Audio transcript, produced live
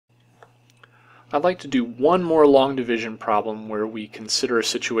I'd like to do one more long division problem where we consider a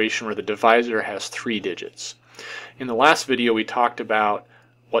situation where the divisor has 3 digits. In the last video we talked about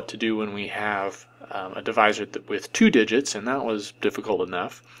what to do when we have a divisor with 2 digits, and that was difficult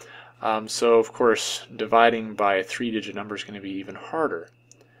enough. So of course dividing by a 3-digit number is going to be even harder.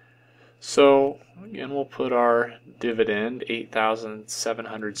 So again, we'll put our dividend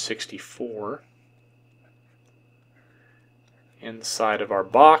 8,764 inside of our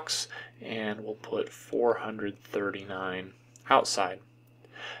box, and we'll put 439 outside.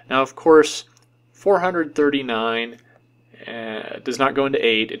 Now of course 439 does not go into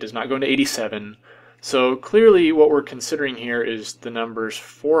 8, it does not go into 87, so clearly what we're considering here is the numbers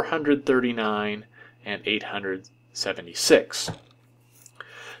 439 and 876.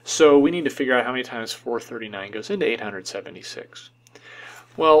 So we need to figure out how many times 439 goes into 876.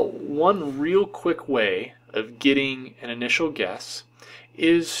 Well, one real quick way of getting an initial guess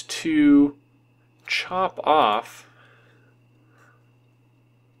is to chop off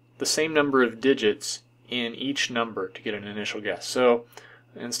the same number of digits in each number to get an initial guess. So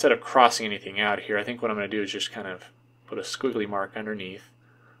instead of crossing anything out here, I think what I'm going to do is just kind of put a squiggly mark underneath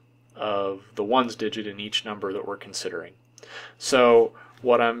of the ones digit in each number that we're considering. So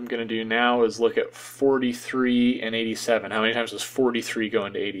what I'm going to do now is look at 43 and 87. How many times does 43 go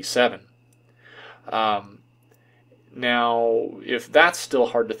into 87? Now, if that's still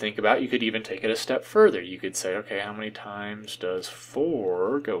hard to think about, you could even take it a step further. You could say, okay, how many times does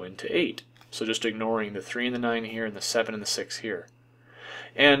 4 go into 8? So just ignoring the 3 and the 9 here and the 7 and the 6 here.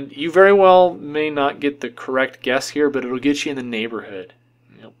 And you very well may not get the correct guess here, but it'll get you in the neighborhood.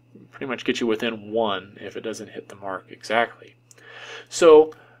 It'll pretty much get you within 1 if it doesn't hit the mark exactly.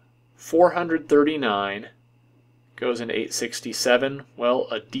 So 439 goes into 867. Well,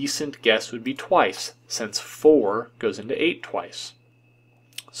 a decent guess would be twice, since 4 goes into 8 twice.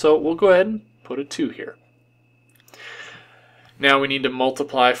 So we'll go ahead and put a 2 here. Now we need to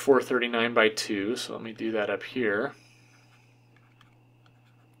multiply 439 by 2, so let me do that up here.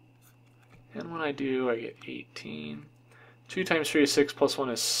 And when I do, I get 18. 2 times 3 is 6, plus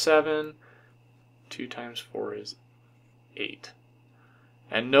 1 is 7. 2 times 4 is 8.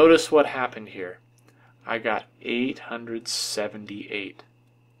 And notice what happened here. I got 878.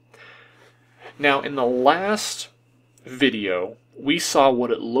 Now in the last video we saw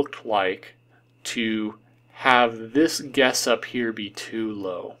what it looked like to have this guess up here be too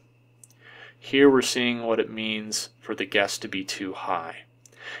low. Here we're seeing what it means for the guess to be too high.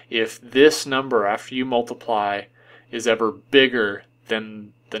 If this number after you multiply is ever bigger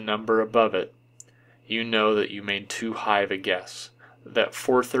than the number above it, you know that you made too high of a guess. That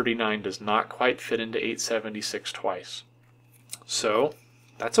 439 does not quite fit into 876 twice. So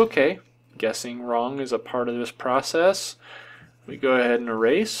that's okay. Guessing wrong is a part of this process. We go ahead and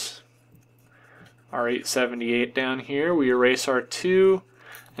erase our 878 down here. We erase our 2,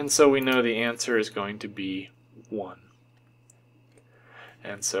 and so we know the answer is going to be 1.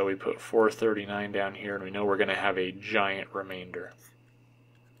 And so we put 439 down here, and we know we're going to have a giant remainder.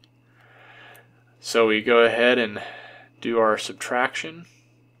 So we go ahead and do our subtraction.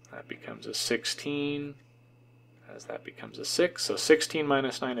 That becomes a 16, as that becomes a 6. So 16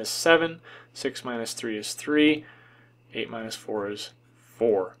 minus 9 is 7, 6 minus 3 is 3, 8 minus 4 is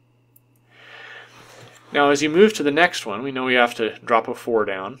 4. Now as you move to the next one, we know we have to drop a 4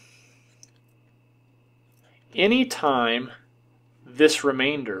 down. Anytime this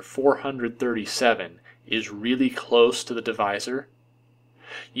remainder, 437, is really close to the divisor,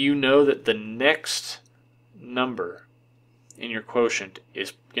 you know that the next number in your quotient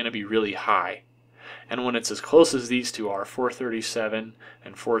is going to be really high. And when it's as close as these two are, 437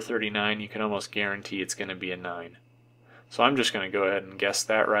 and 439, you can almost guarantee it's going to be a 9. So I'm just going to go ahead and guess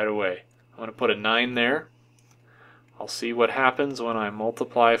that right away. I'm going to put a 9 there. I'll see what happens when I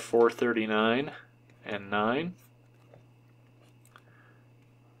multiply 439 and 9.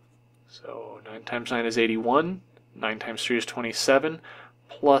 So 9 times 9 is 81, 9 times 3 is 27,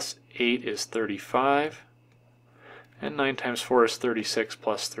 plus 8 is 35, and 9 times 4 is 36,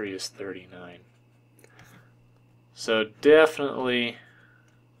 plus 3 is 39. So definitely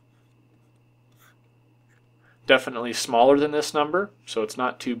smaller than this number, so it's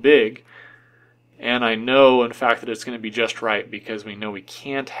not too big. And I know, in fact, that it's going to be just right because we know we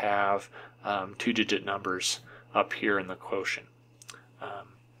can't have 2-digit numbers up here in the quotient.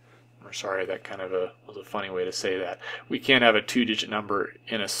 Or sorry, that kind of was a funny way to say that. We can't have a 2-digit number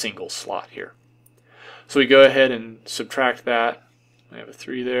in a single slot here. So we go ahead and subtract that. We have a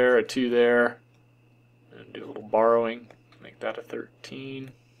 3 there, a 2 there, and do a little borrowing. Make that a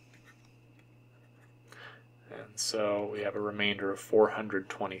 13. And so we have a remainder of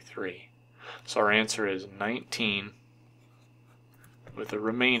 423. So our answer is 19 with a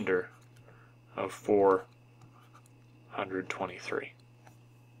remainder of 423.